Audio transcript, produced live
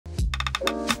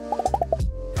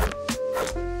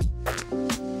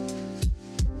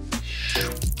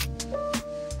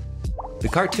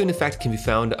cartoon effect can be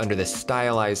found under the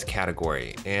stylized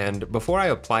category, and before I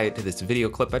apply it to this video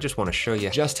clip, I just want to show you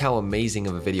just how amazing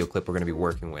of a video clip we're going to be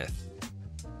working with.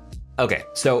 Okay,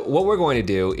 so what we're going to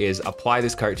do is apply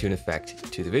this cartoon effect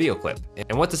to the video clip.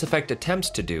 And what this effect attempts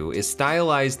to do is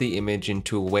stylize the image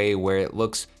into a way where it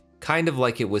looks kind of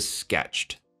like it was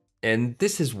sketched. And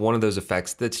this is one of those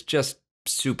effects that's just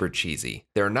super cheesy.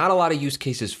 There are not a lot of use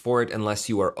cases for it unless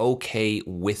you are okay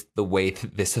with the way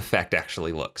that this effect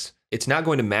actually looks. It's not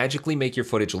going to magically make your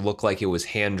footage look like it was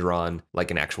hand-drawn like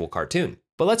an actual cartoon.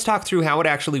 But let's talk through how it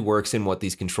actually works and what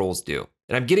these controls do.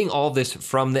 And I'm getting all of this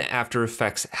from the After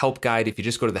Effects help guide. If you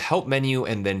just go to the help menu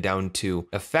and then down to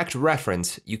effect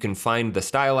reference, you can find the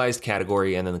stylized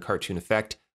category and then the cartoon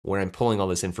effect, where I'm pulling all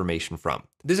this information from.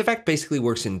 This effect basically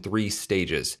works in 3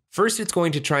 stages. First, it's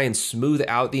going to try and smooth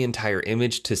out the entire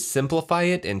image to simplify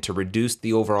it and to reduce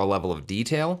the overall level of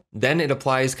detail. Then it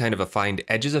applies kind of a find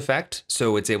edges effect,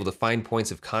 so it's able to find points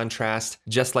of contrast,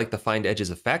 just like the find edges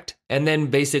effect, and then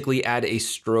basically add a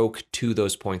stroke to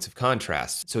those points of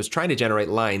contrast. So it's trying to generate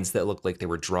lines that look like they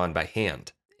were drawn by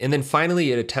hand. And then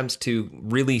finally, it attempts to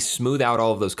really smooth out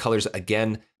all of those colors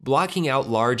again, blocking out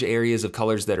large areas of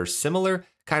colors that are similar,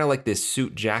 kind of like this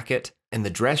suit jacket and the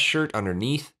dress shirt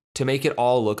underneath, to make it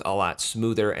all look a lot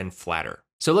smoother and flatter.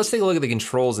 So let's take a look at the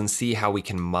controls and see how we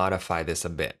can modify this a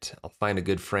bit. I'll find a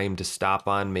good frame to stop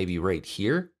on, maybe right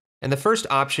here. And the first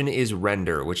option is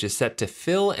render, which is set to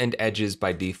fill and edges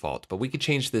by default, but we could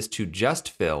change this to just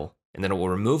fill, and then it will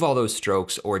remove all those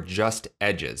strokes, or just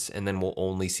edges, and then we'll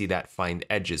only see that find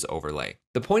edges overlay.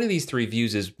 The point of these 3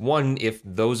 views is, one, if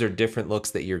those are different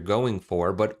looks that you're going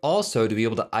for, but also to be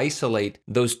able to isolate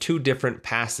those 2 different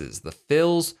passes, the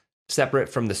fills separate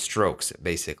from the strokes,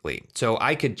 basically. So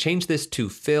I could change this to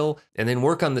fill and then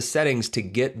work on the settings to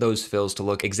get those fills to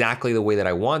look exactly the way that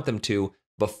I want them to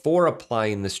before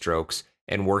applying the strokes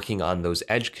and working on those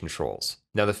edge controls.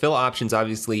 Now, the fill options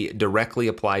obviously directly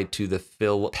apply to the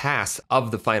fill pass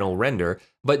of the final render,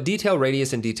 but detail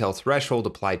radius and detail threshold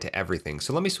apply to everything.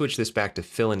 So let me switch this back to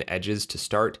fill and edges to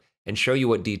start and show you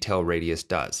what detail radius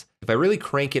does. If I really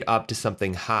crank it up to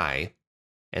something high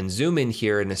and zoom in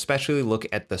here and especially look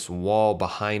at this wall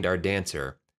behind our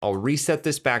dancer, I'll reset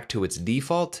this back to its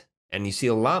default and you see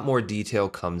a lot more detail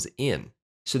comes in.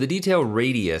 So the detail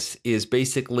radius is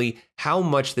basically how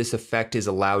much this effect is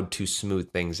allowed to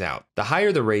smooth things out. The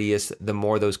higher the radius, the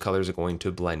more those colors are going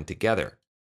to blend together.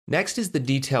 Next is the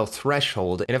detail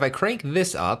threshold, and if I crank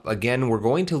this up, again, we're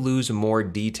going to lose more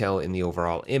detail in the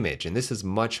overall image, and this is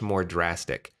much more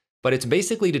drastic. But it's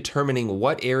basically determining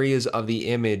what areas of the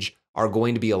image are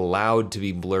going to be allowed to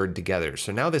be blurred together.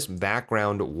 So now this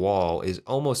background wall is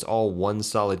almost all one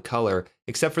solid color,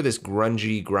 except for this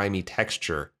grungy, grimy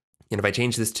texture. And if I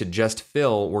change this to just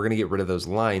fill, we're gonna get rid of those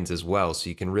lines as well, so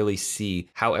you can really see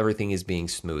how everything is being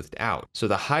smoothed out. So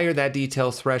the higher that detail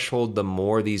threshold, the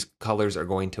more these colors are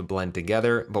going to blend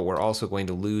together, but we're also going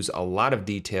to lose a lot of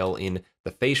detail in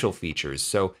the facial features.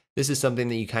 So this is something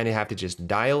that you kind of have to just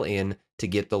dial in to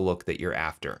get the look that you're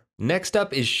after. Next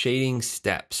up is shading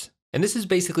steps. And this is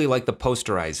basically like the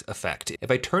posterize effect.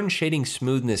 If I turn shading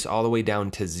smoothness all the way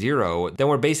down to 0, then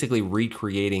we're basically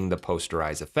recreating the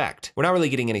posterize effect. We're not really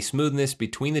getting any smoothness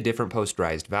between the different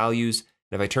posterized values.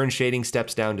 And if I turn shading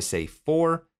steps down to say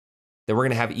 4, then we're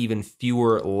gonna have even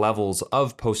fewer levels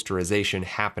of posterization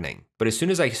happening. But as soon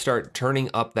as I start turning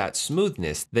up that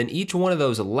smoothness, then each one of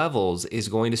those levels is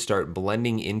going to start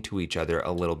blending into each other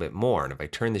a little bit more. And if I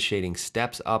turn the shading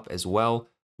steps up as well,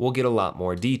 we'll get a lot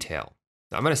more detail.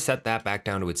 I'm gonna set that back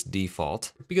down to its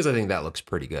default because I think that looks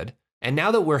pretty good. And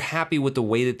now that we're happy with the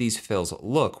way that these fills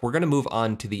look, we're gonna move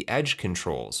on to the edge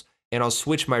controls, and I'll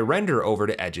switch my render over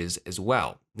to edges as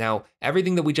well. Now,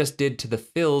 everything that we just did to the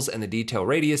fills and the detail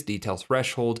radius, detail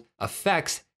threshold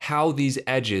affects how these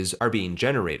edges are being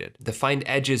generated. The find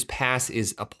edges pass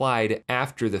is applied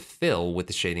after the fill with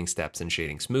the shading steps and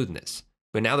shading smoothness.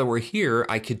 But now that we're here,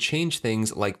 I could change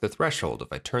things like the threshold.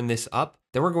 If I turn this up,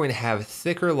 then we're going to have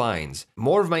thicker lines.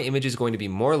 More of my image is going to be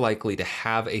more likely to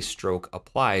have a stroke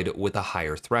applied with a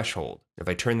higher threshold. If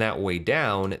I turn that way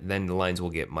down, then the lines will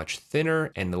get much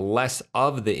thinner and less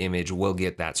of the image will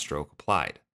get that stroke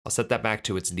applied. I'll set that back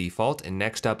to its default, and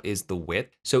next up is the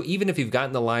width. So even if you've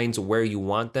gotten the lines where you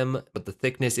want them, but the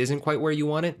thickness isn't quite where you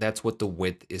want it, that's what the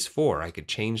width is for. I could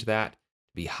change that to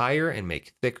be higher and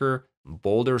make thicker,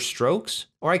 bolder strokes,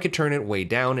 or I could turn it way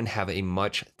down and have a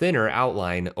much thinner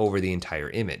outline over the entire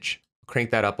image.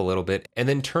 Crank that up a little bit and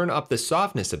then turn up the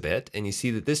softness a bit, and you see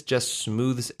that this just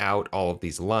smooths out all of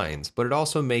these lines, but it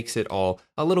also makes it all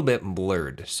a little bit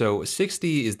blurred. So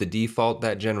 60 is the default.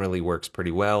 That generally works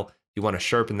pretty well. If you want to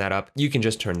sharpen that up, you can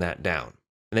just turn that down.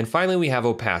 And then finally, we have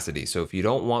opacity. So if you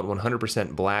don't want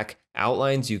 100% black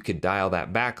outlines, you could dial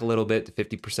that back a little bit to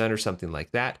 50% or something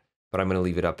like that, but I'm gonna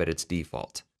leave it up at its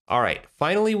default. All right,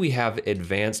 finally, we have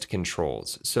advanced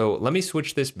controls. So let me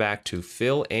switch this back to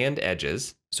fill and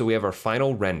edges. So we have our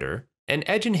final render. And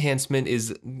edge enhancement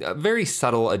is a very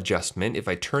subtle adjustment. If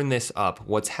I turn this up,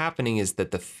 what's happening is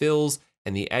that the fills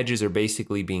and the edges are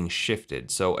basically being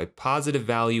shifted. So a positive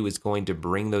value is going to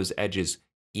bring those edges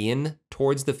in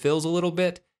towards the fills a little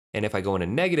bit. And if I go in a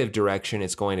negative direction,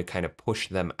 it's going to kind of push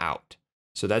them out.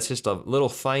 So that's just a little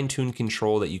fine-tuned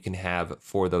control that you can have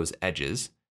for those edges.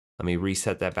 Let me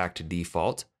reset that back to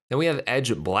default. Then we have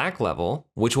edge black level,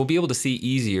 which we'll be able to see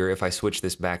easier if I switch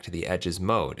this back to the edges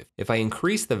mode. If I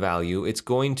increase the value, it's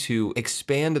going to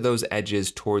expand those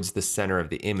edges towards the center of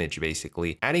the image,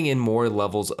 basically, adding in more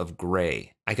levels of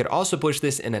gray. I could also push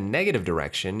this in a negative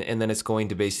direction, and then it's going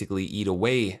to basically eat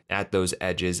away at those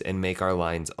edges and make our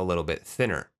lines a little bit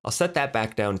thinner. I'll set that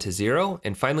back down to 0.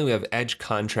 And finally, we have edge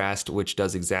contrast, which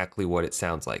does exactly what it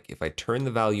sounds like. If I turn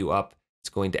the value up, it's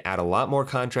going to add a lot more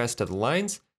contrast to the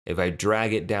lines. If I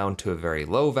drag it down to a very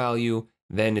low value,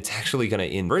 then it's actually going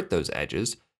to invert those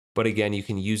edges. But again, you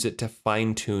can use it to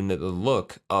fine tune the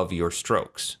look of your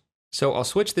strokes. So I'll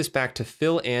switch this back to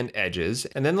fill and edges.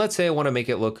 And then let's say I want to make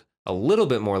it look a little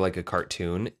bit more like a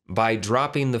cartoon by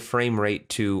dropping the frame rate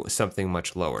to something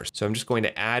much lower. So I'm just going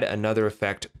to add another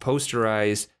effect,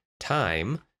 posterize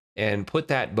time, and put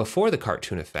that before the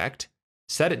cartoon effect,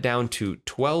 set it down to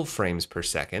 12 frames per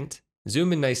second.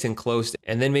 Zoom in nice and close,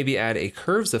 and then maybe add a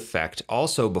curves effect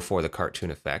also before the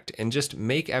cartoon effect, and just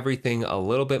make everything a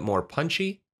little bit more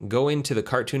punchy. Go into the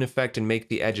cartoon effect and make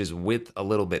the edges width a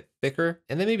little bit thicker,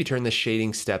 and then maybe turn the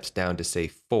shading steps down to say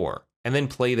 4, and then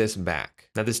play this back.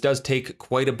 Now this does take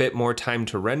quite a bit more time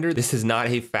to render. This is not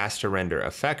a fast to render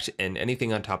effect, and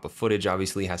anything on top of footage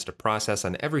obviously has to process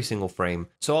on every single frame.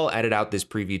 So I'll edit out this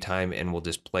preview time and we'll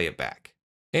just play it back.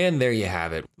 And there you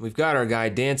have it. We've got our guy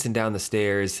dancing down the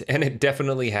stairs, and it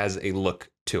definitely has a look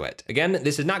to it. Again,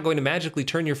 this is not going to magically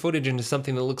turn your footage into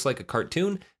something that looks like a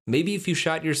cartoon. Maybe if you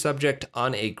shot your subject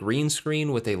on a green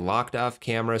screen with a locked off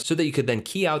camera so that you could then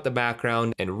key out the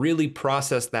background and really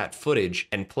process that footage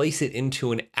and place it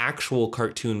into an actual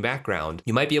cartoon background,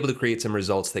 you might be able to create some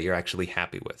results that you're actually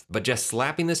happy with. But just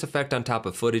slapping this effect on top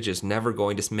of footage is never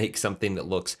going to make something that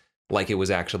looks like it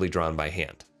was actually drawn by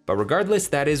hand. But regardless,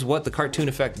 that is what the cartoon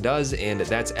effect does, and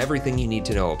that's everything you need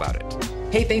to know about it.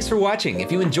 Hey, thanks for watching.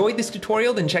 If you enjoyed this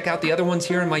tutorial, then check out the other ones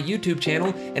here on my YouTube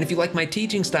channel. And if you like my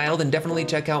teaching style, then definitely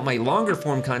check out my longer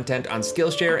form content on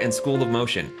Skillshare and School of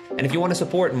Motion. And if you want to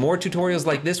support more tutorials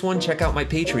like this one, check out my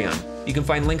Patreon. You can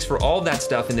find links for all of that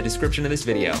stuff in the description of this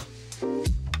video.